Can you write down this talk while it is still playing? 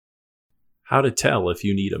How to tell if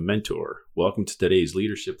you need a mentor. Welcome to today's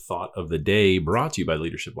leadership thought of the day, brought to you by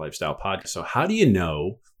Leadership Lifestyle Podcast. So how do you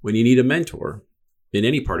know when you need a mentor in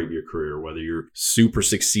any part of your career, whether you're super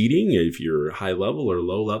succeeding, if you're high level or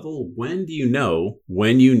low level? When do you know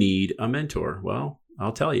when you need a mentor? Well,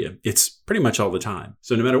 I'll tell you, it's pretty much all the time.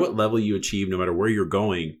 So no matter what level you achieve, no matter where you're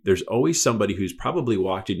going, there's always somebody who's probably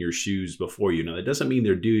walked in your shoes before you. Now, that doesn't mean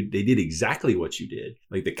they did exactly what you did,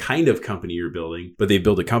 like the kind of company you're building, but they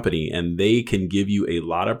built a company and they can give you a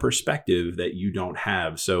lot of perspective that you don't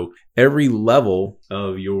have. So every level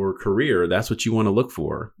of your career, that's what you want to look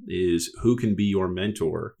for, is who can be your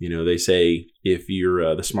mentor. You know, they say if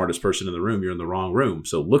you're the smartest person in the room, you're in the wrong room.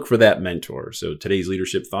 So look for that mentor. So today's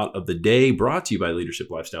leadership thought of the day, brought to you by Leadership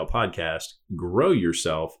Lifestyle Podcast: grow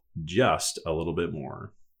yourself just a little bit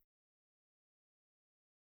more.